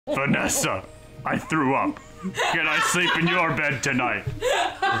Vanessa, I threw up. Can I sleep in your bed tonight?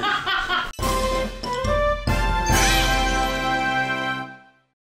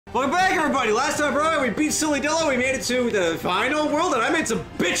 Welcome back, everybody. Last time, bro, we beat Silly Dillo. We made it to the final world, and I made some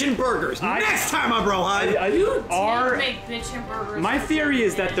bitchin' burgers. Next time on Brohive. You are make bitchin' burgers. My theory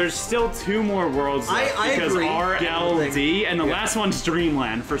is that there's still 2 more worlds left because agree. RLD and the last one's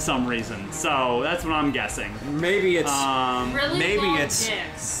Dreamland for some reason. So that's what I'm guessing. Maybe it's really maybe long it's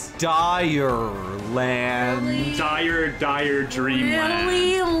dicks. Direland. Really? Dire Dreamland.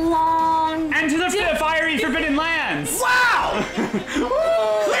 Really long. And to the fiery forbidden lands. Wow!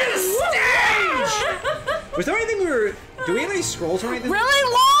 Clear the stage! Was there anything we were? Do we have any scrolls or anything? Really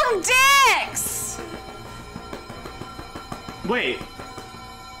long dicks. Wait.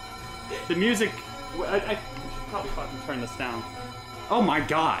 The music. I should probably fucking turn this down. Oh my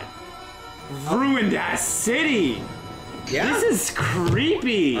god. Ruined ass city. Yeah. This is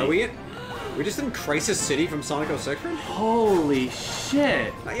creepy. Are we in? We just in Crisis City from Sonic 06? Holy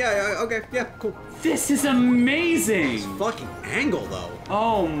shit. Yeah, okay, yeah, cool. This is amazing. This fucking angle, though.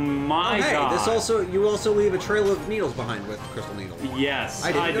 Oh my god. This also, you also leave a trail of needles behind with crystal needles. Yes,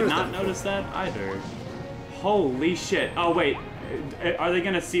 I did not notice that either. Holy shit. Oh wait, are they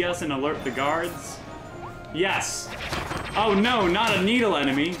gonna see us and alert the guards? Yes. Oh no, not a needle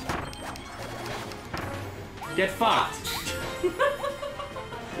enemy. Get fucked.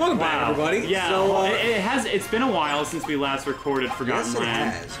 Welcome back, everybody. Yeah, so, it's been a while since we last recorded Forgotten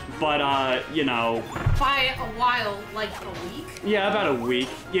Land. Yes, it has. But, you know... By a while, like a week? Yeah, about a week.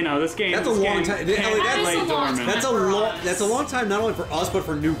 You know, this game... That's a long time. That's a long time, not only for us, but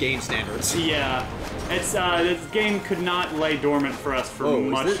for new game standards. Yeah. It's, this game could not lay dormant for us for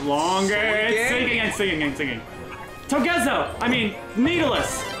much longer. It's singing. Togezo! I mean,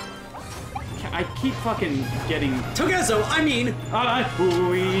 Needless! I keep fucking getting... Togezo, I mean...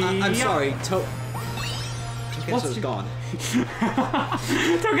 I'm sorry, Togezo's gone.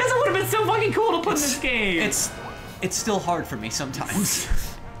 Togezo would have been so fucking cool to put in this game! It's still hard for me sometimes.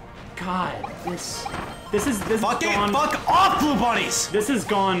 God, this is fuck off, Blue Bunnies! This has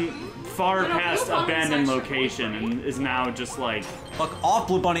gone far past abandoned location and is now just like... Fuck off,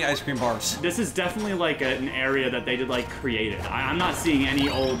 Blue Bunny ice cream bars. This is definitely like an area that they did like created. I'm not seeing any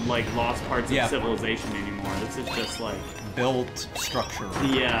old like lost parts of civilization anymore. This is just like... built structure.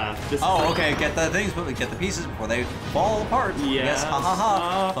 Yeah. Okay, get the things, but get the pieces before they fall apart. Yeah. Yes, ha ha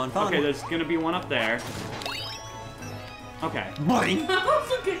ha. Fun. Okay, there's gonna be one up there. Okay. Boing!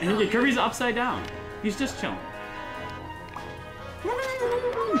 And Kirby's upside down. He's just chilling.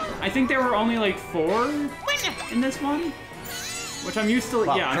 I think there were only like 4 in this one, which I'm used to.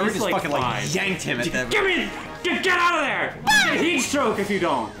 Wow, yeah, I'm Kirby used to like fucking 5. like yanked him at that. Get out of there! Heat stroke if you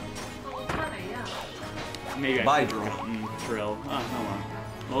don't. Maybe I should have gotten Drill. Oh, hold on.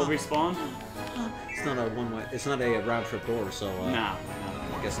 Will it respawn? It's not a one-way. It's not a round trip door, so. Nah.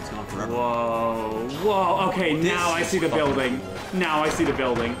 I guess it's gone forever. Whoa. Okay, now I see the building. Now I see the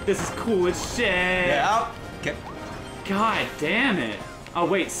building. This is cool as shit. Yeah. Okay. God damn it. Oh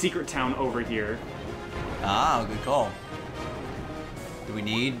wait, secret town over here. Ah, good call. Do we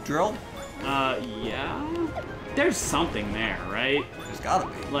need drill? Yeah. There's something there, right? There's gotta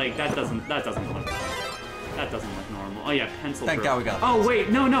be. Like that doesn't look normal. Oh yeah, pencil. Thank God we got. Oh wait,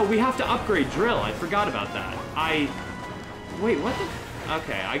 no, we have to upgrade drill. I forgot about that. Wait, what the?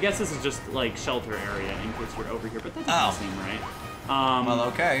 Okay, I guess this is just like shelter area in case you're over here, but that doesn't seem right. Well,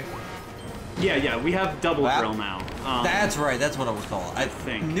 okay. Yeah, we have double drill now. That's right, that's what it was called. I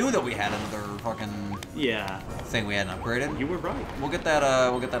think. Knew that we had another fucking thing we hadn't upgraded. You were right. We'll get that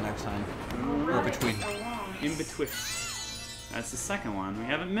next time. Or between. In between. That's the second one. We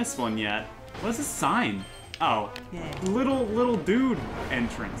haven't missed one yet. What's this sign? Oh, little dude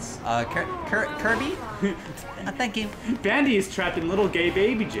entrance. Kirby? Thank you. Bandy is trapped in little gay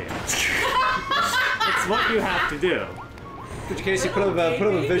baby jail. It's what you have to do. Casey, put up a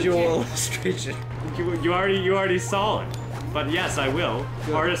visual illustration. You already saw it, but yes, I will.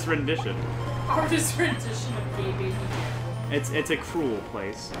 Good. Artist rendition. Artist rendition of gay baby jail. It's a cruel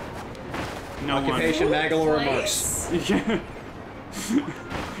place. No Occupation Magalore remarks.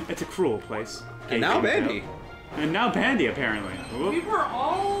 It's a cruel place. And now Bandy. And now Bandy, apparently. We were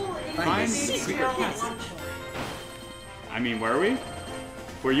all in Fine. baby jail at one point. I mean, were we?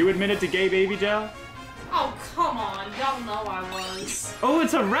 Were you admitted to gay baby jail? Oh, come on. Y'all know I was. Oh,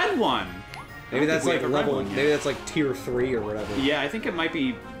 it's a red one. Maybe that's like level, maybe that's like tier 3 or whatever. Yeah, I think it might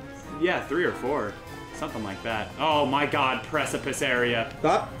be, 3 or 4. Something like that. Oh my god, precipice area.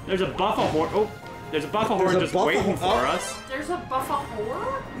 There's a Buffahorn. Oh, there's a Buffahorn just waiting for us. There's a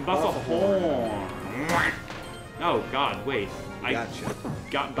Buffahorn? Buffahorn. Oh God, wait. Gotcha.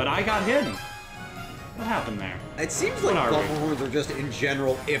 But I got hidden. What happened there? It seems like What are we? Buffalo Horns are just, in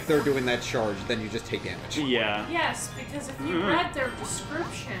general, if they're doing that charge, then you just take damage. Yeah. Yes, because if you read their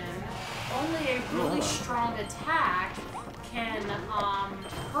description, only a really strong attack can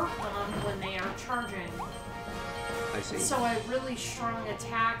hurt them when they are charging. I see. So a really strong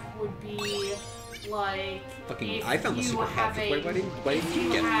attack would be like Fucking, if I found the you super have hack. a, Wait, if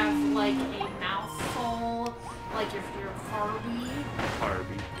you have like a mouthful, like if you're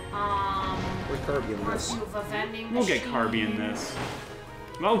Kirby, Where's Kirby in or if this? you have a vending We'll get machine, Kirby in this.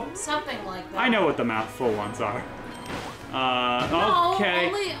 Well, something like that. I know what the mouthful ones are. No,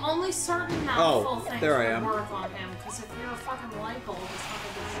 okay. only certain mouthful things there I would am. work on him, because if you're a fucking light bulb, it's not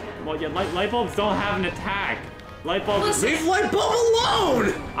gonna do shit. Well, yeah, light bulbs don't have an attack. Light bulbs. Listen. Leave Light Bulb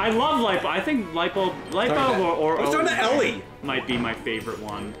alone! I love light bulb. I think light bulb or I was talking to Ellie. might be my favorite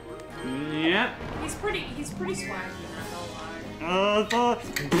one. Yep. He's pretty swaggy, not gonna lie.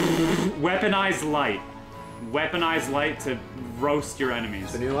 Weaponized light. Weaponized light to roast your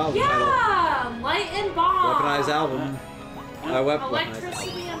enemies. The new album title. Yeah! Light and bomb! Weaponized album.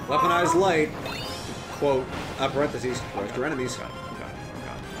 Electricity and bomb. Weaponized light. Quote, parentheses, roast your enemies.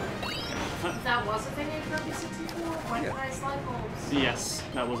 That was a thing in Kirby 64. Weaponized light bulbs. Yes,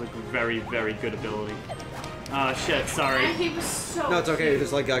 that was a very, very good ability. Shit, sorry. And he was so No, it's okay. cute. You're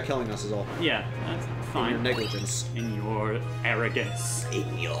just like killing us is all. Yeah, that's In your fine. negligence. In your arrogance.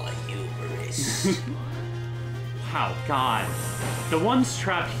 In your hubris. Wow, God. The ones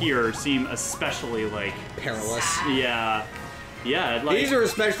trapped here seem especially, like... Perilous. Yeah. Yeah, like... These are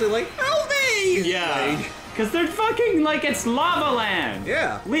especially like, help me! Yeah. Like, Because they're fucking like it's lava land.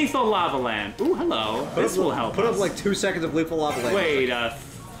 Yeah. Lethal lava land. Ooh, hello. This will help Put us. up like 2 seconds of lethal lava land. Wait,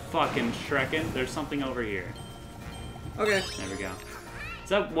 fucking Shrekin. There's something over here. Okay. There we go. Is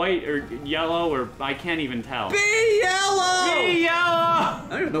that white or yellow or I can't even tell. Be yellow! Be yellow! I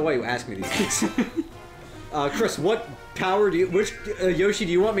don't even know why you ask me these things. Chris, what power do you, which Yoshi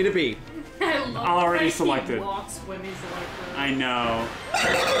do you want me to be? I love Already the way selected. He walks when he's like that. I know.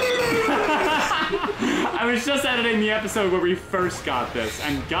 I was just editing the episode where we first got this,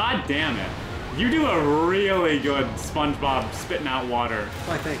 and god damn it. You do a really good SpongeBob spitting out water.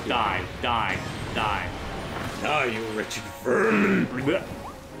 Why, thank you. Die, die, die. Die, you wretched vermin!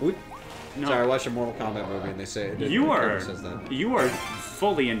 No. Sorry, I watched a Mortal Kombat movie and they say You Kirby are says that.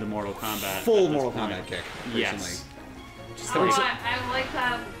 fully into Mortal Kombat. Full at this Mortal point. Kombat kick. Yes. Recently. Just Oh, like- I like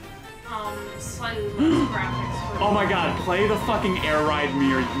that slightly less graphics for oh my god, play the fucking Air Ride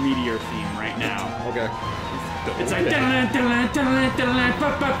Meteor theme right now. Okay. It's like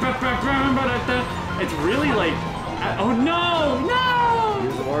it's really like oh no, no.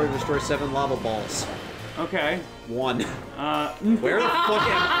 Use the water to destroy 7 lava balls. Okay. 1. Where the fuck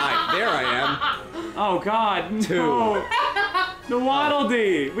am I? There I am. Oh god, 2. no. The Waddle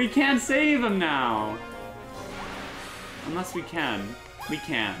Dee. We can't save him now. Unless we can. We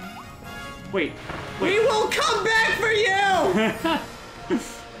can. Wait. We will come back for you!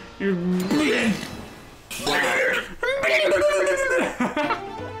 You're bleeding.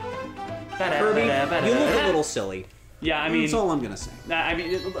 Kirby, you look a little silly. Yeah, I mean, That's all I'm gonna say.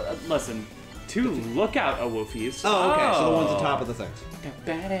 listen. 2 lookout awoofies. Oh, okay, so the ones on top of the things.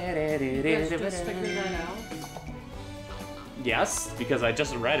 You guys just figured that out. Yes, because I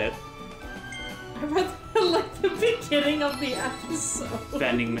just read it. I read like the beginning of the episode.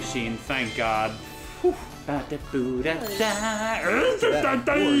 Vending machine, thank God.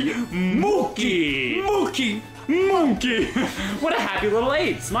 Mookie! Mookie! Mookie! What a happy little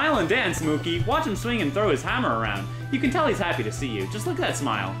ape! Smile and dance, Mookie. Watch him swing and throw his hammer around. You can tell he's happy to see you. Just look at that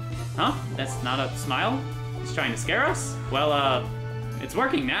smile. Huh? That's not a smile? He's trying to scare us? Well, it's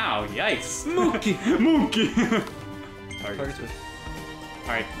working now. Yikes. Mookie! Mookie! Target switch.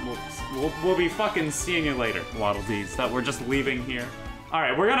 Alright, we'll be fucking seeing you later, Waddle Dees, that we're just leaving here.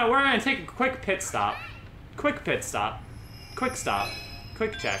 Alright, we're gonna take a quick pit stop. Quick pit stop. Quick stop.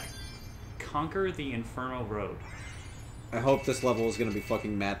 Quick check. Conquer the Inferno Road. I hope this level is gonna be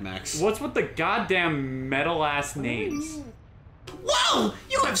fucking Mad Max. What's with the goddamn metal-ass names? Whoa!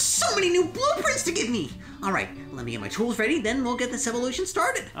 You have so many new blueprints to give me! Alright, let me get my tools ready, then we'll get this evolution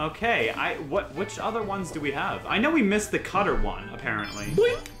started. Okay, which other ones do we have? I know we missed the cutter one, apparently.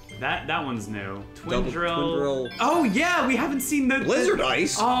 Boink! That one's new. Twin Double drill. twin drill. Oh yeah, we haven't seen the Blizzard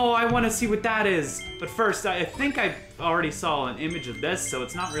Ice? Oh, I want to see what that is. But first, I think I already saw an image of this, so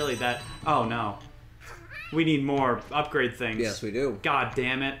it's not really that. Oh no, we need more upgrade things. Yes, we do. God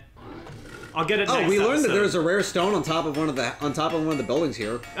damn it! I'll get it. Oh, next we learned that episode. there's a rare stone on top of one of the buildings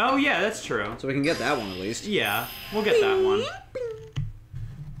here, Oh yeah, that's true. so we can get that one at least. Yeah, we'll get that one.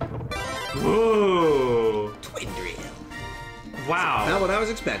 Whoa! Twin Wow. Not what I was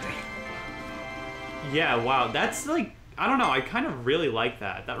expecting. Yeah, wow. That's like, I don't know, I kind of really like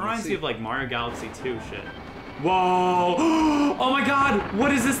that. That reminds me of like Mario Galaxy 2 shit. Whoa! Oh my god!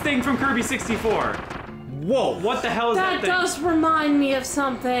 What is this thing from Kirby 64? Whoa! What the hell is that thing? That does remind me of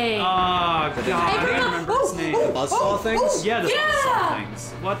something. Oh god, I don't remember its name. The buzzsaw things? Yeah, the buzzsaw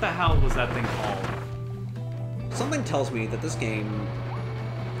things. What the hell was that thing called? Something tells me that this game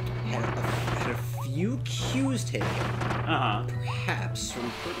had a few cues taken. Uh-huh. Perhaps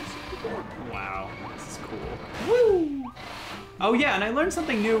from Kirby 64. Wow, this is cool. Woo! Oh yeah, and I learned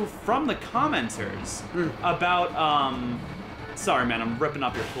something new from the commenters about, sorry man, I'm ripping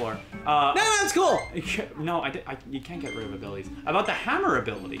up your floor. No, it's cool! No, you can't get rid of abilities. About the hammer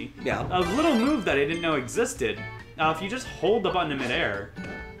ability. Yeah. A little move that I didn't know existed. If you just hold the button in midair,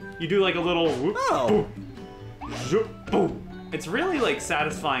 you do like a little whoop, Oh! boom, zoop, boom. It's really like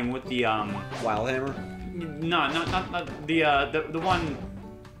satisfying with the, Wild Hammer? no, not the one,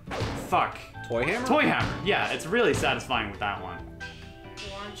 fuck. Toy Hammer? Toy Hammer, yeah, it's really satisfying with that one.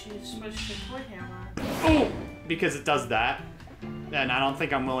 Why don't you switch to Toy Hammer? Oh! Because it does that. And I don't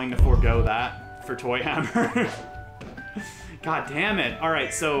think I'm willing to forego that for Toy Hammer. God damn it.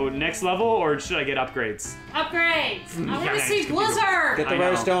 Alright, so next level, or should I get upgrades? Upgrades! I want Yeah, to see Blizzard! Get the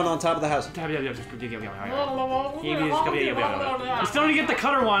rare stone on top of the house. I still need to get the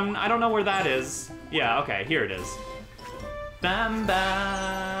cutter one. I don't know where that is. Yeah, okay, here it is. Bam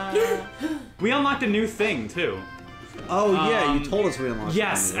bam. We unlocked a new thing too. Oh yeah, you told us we unlocked.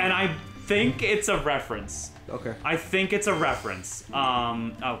 Yes, and I think it's a reference. Okay. I think it's a reference.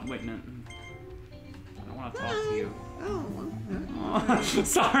 Oh wait, no. I don't want to talk to you. Oh.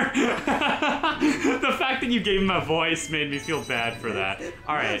 Sorry. The fact that you gave him a voice made me feel bad for that.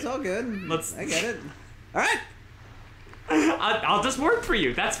 All right. It's all good. I get it. All right. I'll just work for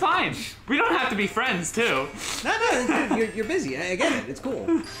you. That's fine. We don't have to be friends, too. No, you're busy. I get it. It's cool.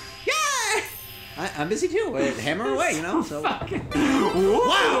 Yeah. I'm busy too. Hammer away, you know. So. Wow.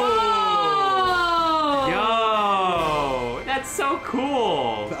 Yo, that's so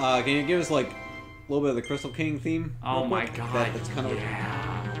cool. Can you give us like a little bit of the Crystal King theme? Oh my god. That's kind of.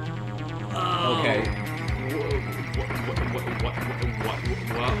 Yeah. Okay.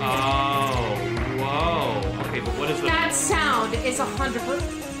 Whoa. Okay, but what is the... That sound is 100%.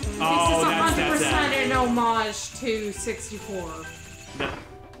 This is 100% an homage to 64.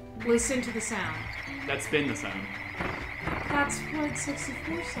 Listen to the sound. That's been the sound. That's what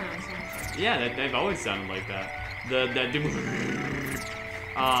 64 sounds like. Yeah, they've always sounded like that.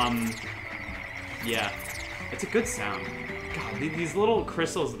 Yeah. It's a good sound. God, these little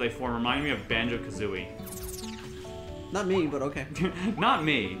crystals that they form remind me of Banjo-Kazooie. Not me, but okay. Not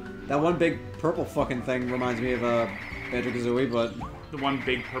me. That one big purple fucking thing reminds me of Banjo-Kazooie, but... The one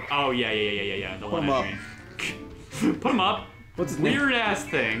big purple... Oh, yeah. The Put one him up. Put him up. What's his name? Weird-ass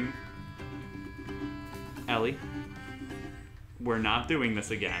thing. Ellie. We're not doing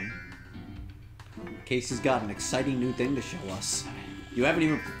this again. Casey's got an exciting new thing to show us. You haven't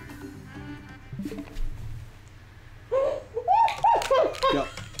even... Yo.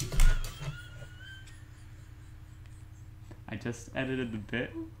 I just edited the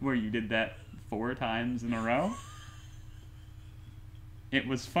bit where you did that 4 times in a row. It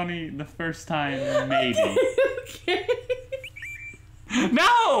was funny the first time, maybe. Okay.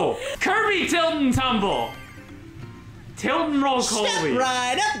 No! Kirby Tilt and Tumble! Tilt and Roll Step Colby.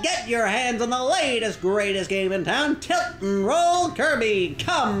 right up, get your hands on the latest, greatest game in town, Tilt and Roll Kirby.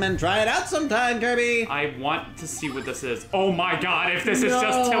 Come and try it out sometime, Kirby. I want to see what this is. Oh my god, if this is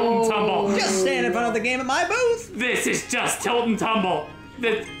just Tilt and Tumble. Just stand in front of the game at my booth. This is just Tilt and Tumble.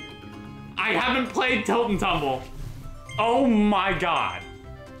 I haven't played Tilt and Tumble. Oh my god.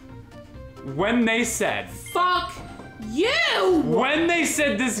 When they said... Fuck you! When they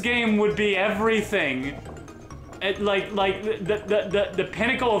said this game would be everything... the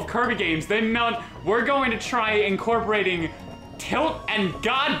pinnacle of Kirby games, they meant we're going to try incorporating tilt and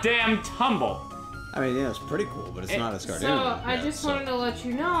goddamn tumble. I mean, yeah, it's pretty cool, but it's not as cartoon. So, I just wanted to let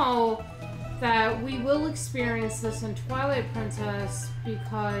you know that we will experience this in Twilight Princess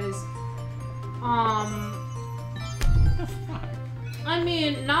because, I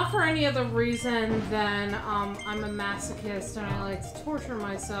mean, not for any other reason than, I'm a masochist and I like to torture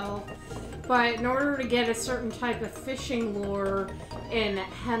myself, but in order to get a certain type of fishing lure in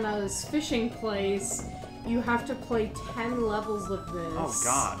Henna's fishing place, you have to play 10 levels of this. Oh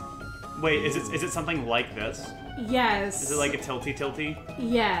god. Wait, is it something like this? Yes. Is it like a tilty?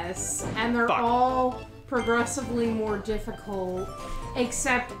 Yes, and they're all progressively more difficult,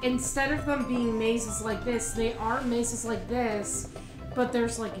 except instead of them being mazes like this, they are mazes like this, but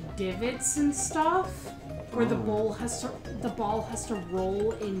there's like divots and stuff where the bowl has to the ball has to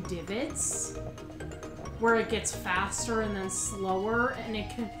roll in divots, where it gets faster and then slower, and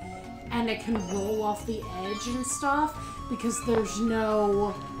it can roll off the edge and stuff because there's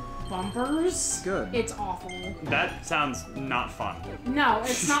no bumpers. Good. It's awful. That sounds not fun. No,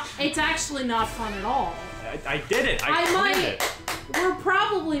 it's not. It's actually not fun at all. I did it. I cleared it. We're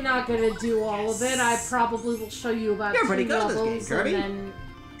probably not gonna do all of it. I probably will show you about You're 2 pretty good at this game, levels Kirby. and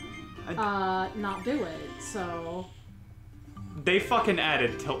then not do it. So They fucking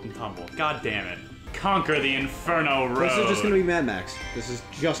added Tilt and Tumble. God damn it. Conquer the Inferno Road. This is just gonna be Mad Max. This is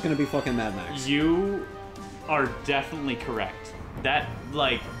just gonna be fucking Mad Max. You are definitely correct. That,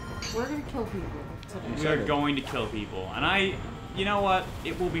 like, we're gonna kill people today. we are going to kill people. And you know what?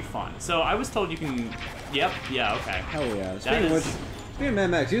 It will be fun. So I was told you can, yep, yeah, okay. Hell yeah. That Speaking of is- which, speaking of Mad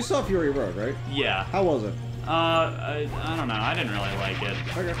Max, you saw Fury Road, right? Yeah. How was it? I don't know. I didn't really like it.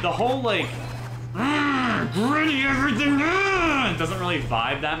 Okay. The whole, like, gritty everything, doesn't really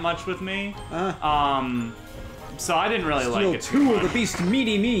vibe that much with me. So I didn't really like Steal it too 2 much. of the Beast's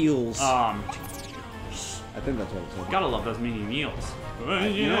meaty meals. I think that's what it said. gotta love those mini meals.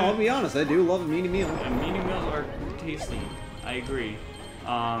 You know, I'll be honest, I do love a meaty meal. And mini meals are tasty. I agree.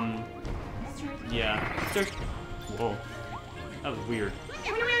 Yeah. Whoa. That was weird.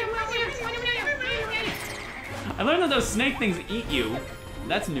 I learned that those snake things eat you.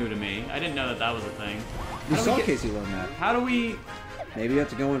 That's new to me. I didn't know that that was a thing. You How do saw we get- Casey learn that. How do we... Maybe you have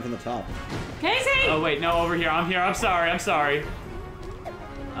to go in from the top. Casey! Oh, wait, no, over here. I'm here. I'm sorry. I'm sorry.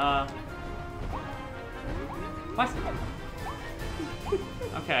 What?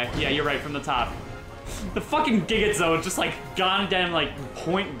 Okay, yeah, you're right, from the top. The fucking Giga Zone just, like, gone down, like,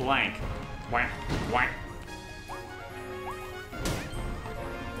 point blank. Whack, whack.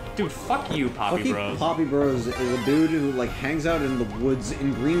 Dude, fuck you, Poppy Fucking Bros. Poppy Bros is a dude who like hangs out in the woods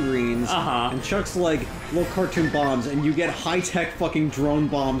in green greens and chucks like little cartoon bombs, and you get high-tech fucking drone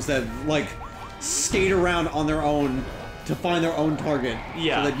bombs that like skate around on their own to find their own target.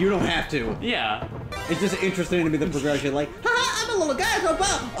 Yeah. So that you don't have to. Yeah. It's just interesting to me the progression. Like, haha, I'm a little guy, so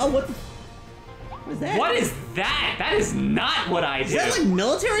bomb. Oh, what the? What is that? What is that? That is not what I do. Is that like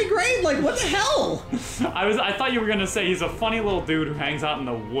military grade? Like, what the hell? I thought you were gonna say he's a funny little dude who hangs out in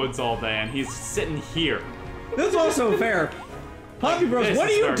the woods all day, and he's sitting here. That's also fair. Poppy Bros, This what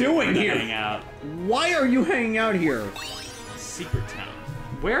are is you where doing we're gonna here? hang out. Why are you hanging out here? Secret town.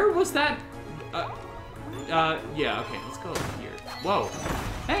 Where was that? Yeah, okay, let's go over here. Whoa.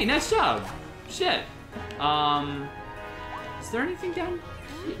 Hey, nice job. Shit. Is there anything down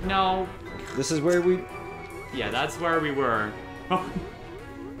here? No. This is where we... Yeah, that's where we were. Oh,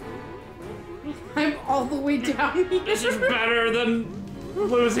 I'm all the way down here. this is better than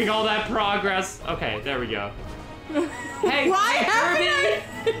losing all that progress. Okay, there we go. Hey, Why hey,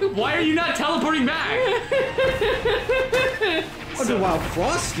 haven't Kirby! Why are you not teleporting back? Oh, so, wow,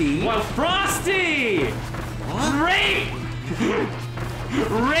 Frosty! Well, Frosty! Rape!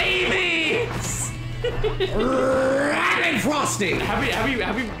 Rabies! Rabbit Frosty! Have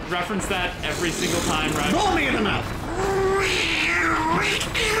you referenced that every single time, right? Roll me in the mouth!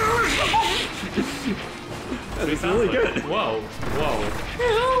 That's really good. Whoa, whoa.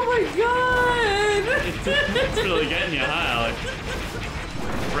 Oh my god! It's really getting you high, Alex.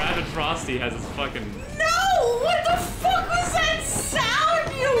 Rabbit Frosty has his fucking... No! What the fuck was that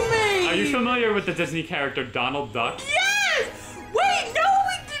sound you made? Are you familiar with the Disney character Donald Duck? Yes! Wait, no,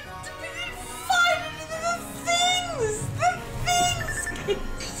 we didn't find the things!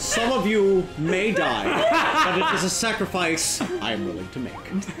 Some of you may die, but it is a sacrifice I am willing to make.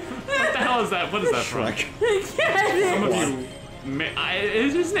 What the hell is that? What is that from? Shrek. Some of you...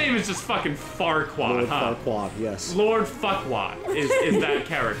 his name is just fucking Farquaad, Lord huh? Farquaad, yes. Lord Fuckwad is that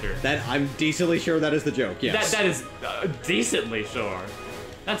character. That I'm decently sure that is the joke, yes. That is decently sure.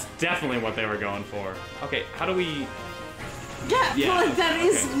 That's definitely what they were going for. Okay, how do we... Yeah, like that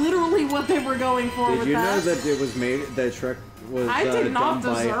is literally what they were going for Did with you know that. that it was made, that Shrek was I did not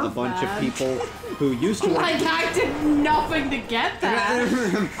done by a deserve bunch that. of people who used to work... Like, I did nothing to get that.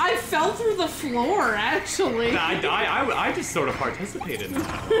 I fell through the floor, actually. I just sort of participated in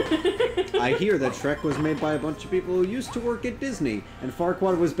that. I hear that Shrek was made by a bunch of people who used to work at Disney, and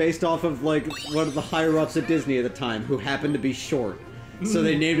Farquaad was based off of, like, one of the higher-ups at Disney at the time, who happened to be short. So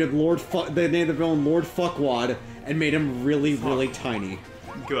they named him they named the villain Lord Fuckwad, and made him really, really tiny.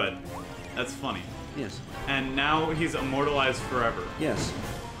 Good. That's funny. Yes. And now he's immortalized forever. Yes.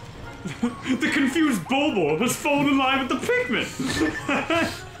 The confused Bobo has fallen in line with the Pikmin!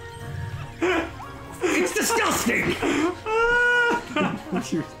 It's disgusting!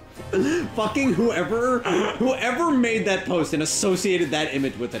 Fucking whoever made that post and associated that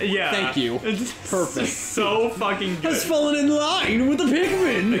image with it. Yeah. Thank you. Perfect. So fucking good. Has fallen in line with the The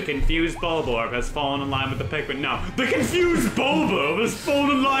Pikmin. confused Bulborb has fallen in line with the Pikmin. No, the confused Bulborb has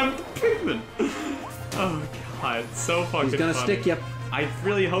fallen in line with the Pikmin. Oh god, so fucking He's gonna funny. stick you. I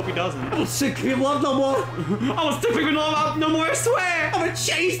really hope he doesn't. I'll stick people up no more. I will stick Pikmin up no more, I swear! I'm gonna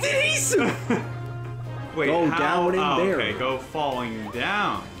chase these. Wait, Go how? down in there. Okay, go falling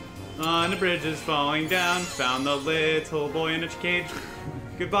down. On the bridge is falling down. Found the little boy in a cage.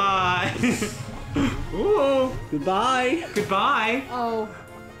 Goodbye. Ooh. Goodbye. Goodbye. Oh.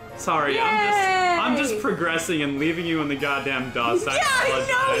 Sorry, I'm just progressing and leaving you in the goddamn dust. Yeah, I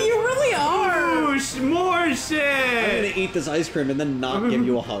know, you really are. Ooh, more shit. I'm gonna eat this ice cream and then not give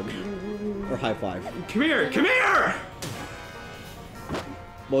you a hug. Or high five. Come here, come here!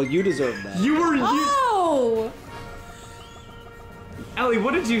 Well, you deserve that. You were, Oh! Ellie,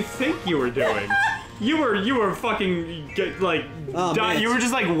 what did you think you were doing? You were fucking, like, Oh, man. you were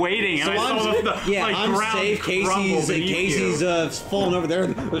just, like, waiting, So and I saw the yeah, like, I'm ground safe. crumble beneath you. Falling over there.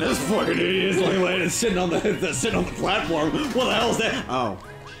 This fucking idiot's like laying and sitting on the platform. What the hell is that? Oh,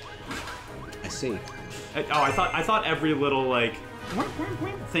 I see. Oh, I thought every little, like,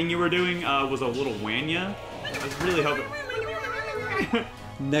 thing you were doing was a little Wanya. I was really hoping.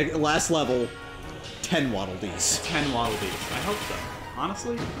 Last level, 10 Waddle Dees. 10 Waddle Dees. I hope so.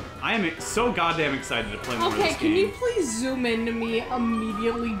 Honestly, I am so goddamn excited to play more of Okay, this can game. you please zoom into me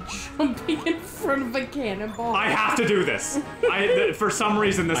immediately jumping in front of a cannonball? I have to do this. For some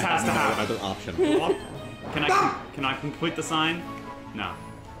reason, this has to happen. Other option. Can I complete the sign? No.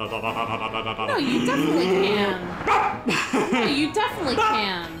 No, you definitely can. No, you definitely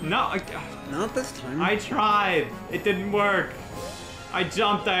can. No, Not this time. I tried. It didn't work. I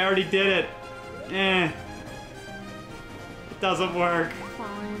jumped. I already did it. It doesn't work.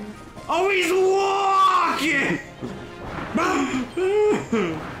 Fine. Oh, he's walking!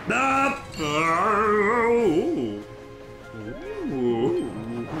 Ooh.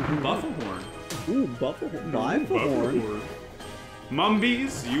 Bufflehorn. Ooh, Bufflehorn. Bye, Bufflehorn.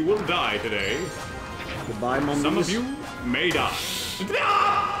 Mumbies, you will die today. Goodbye, Mummies. Some of you may die.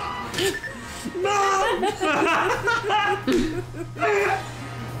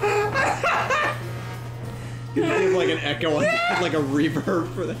 You give like an echo, like a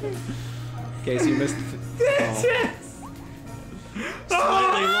reverb for that. Okay, so you missed.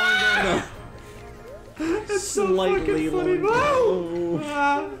 Slightly longer. It's so Slightly fucking funny.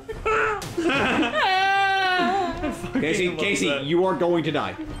 Casey, you are going to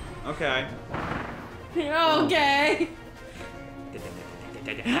die. Okay. Okay.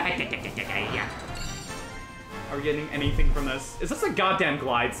 Are we getting anything from this? Is this a goddamn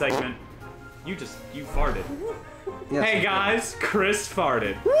glide segment? You farted. Yes, Hey guys, Chris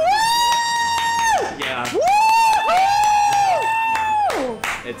farted. Yeah.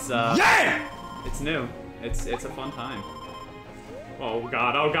 It's Yeah! It's new. It's a fun time. Oh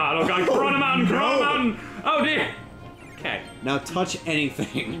god, oh god, oh god, Corona Mountain, Corona Mountain! Oh dear! Okay. Now touch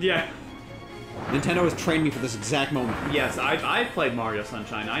anything. Yeah. Nintendo has trained me for this exact moment. Yes, I played Mario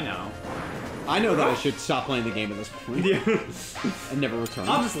Sunshine, I know. I know that I should stop playing the game at this point. Yeah. And never return.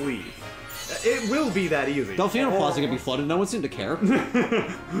 I'll just leave. It will be that easy. Delfino Plaza can be flooded, no one seemed to care. I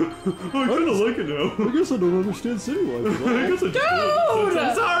kinda like it now. I guess I don't understand city life. I guess I just Dude!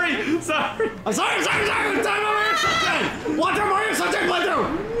 Sorry! I'm sorry! Time Mario Sunshine! Watch our Mario Sunshine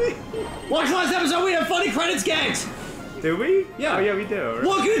playthrough! Watch last episode, we have funny credits gags! Do we? Yeah. Oh yeah, we do.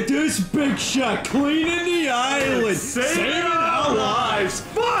 Look at this big shot cleaning the island! Saving our lives!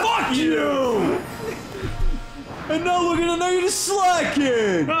 Fuck you! And now look at it, now you're just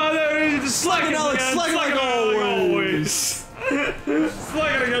slacking! Oh, there he is, just slacking Alex, again, slacking like always.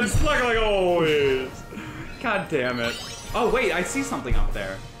 Slacking again, slacking like always. God damn it. Oh wait, I see something up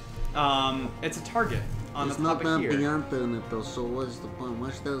there. It's a target on the top of here. So what's the point?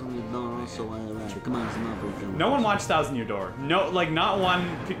 Watch $1,000 so come on, it's not broken. No one watched Thousand Year Door. No, like not one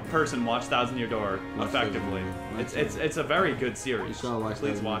person watched Thousand Year Door effectively. It's a very good series.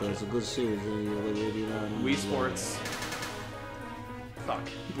 Please watch it. It's a good series. Wii Sports. Fuck.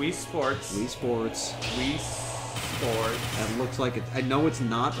 Wii Sports. Wii Sports. Wii Sports. That looks like it. I know it's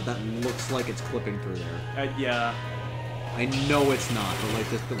not, but that looks like it's clipping through there. Yeah. I know it's not, but like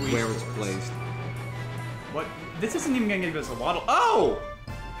just the Wii where it's Sports. placed. What? This isn't even gonna give us a waddle. Oh!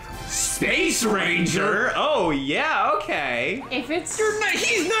 Space Ranger! Oh, yeah, okay. If it's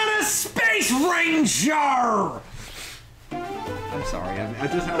He's not a Space Ranger! I'm sorry, I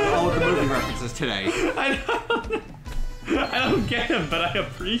just have all of the movie references today. I don't get him, but I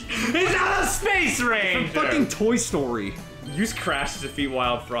appreciate. He's not a Space Ranger! Fucking Toy Story. Use Crash to defeat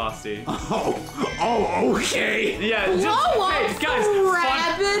Wild Frosty. Oh, okay. Yeah, just, Blow hey, up guys,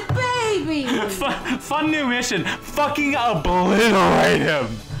 Rabbit Baby! fun new mission. Fucking obliterate him.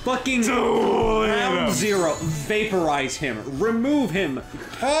 Fucking Ground Zero. Vaporize him. Remove him.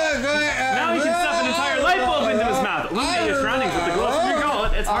 Now you can stuff an entire light bulb into his mouth. Illuminate your surroundings with the glow of your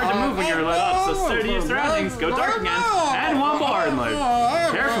gullet. It's hard to move when you're lit up, so stare to your surroundings, go dark again, and one more and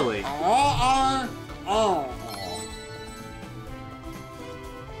load. Carefully.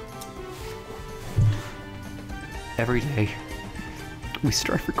 Every day, we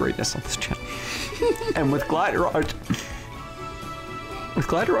strive for greatness on this channel. And with Glider Arch,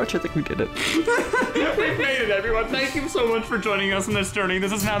 I think we did it. We've made it, everyone. Thank you so much for joining us on this journey.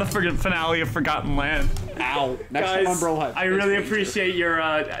 This is now the finale of Forgotten Land. Ow. Next Guys, time on Brohive. I really appreciate your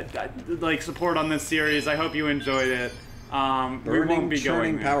like support on this series. I hope you enjoyed it. We won't be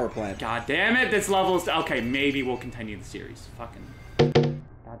going there. Power plant. God damn it! This level's okay. Maybe we'll continue the series. Fucking.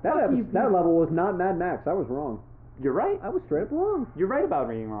 That level was not Mad Max. I was wrong. You're right. I was straight up wrong. You're right about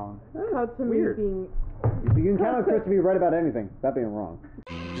being wrong. Cut to Weird. me being You can count on Chris to be right about anything. That being wrong.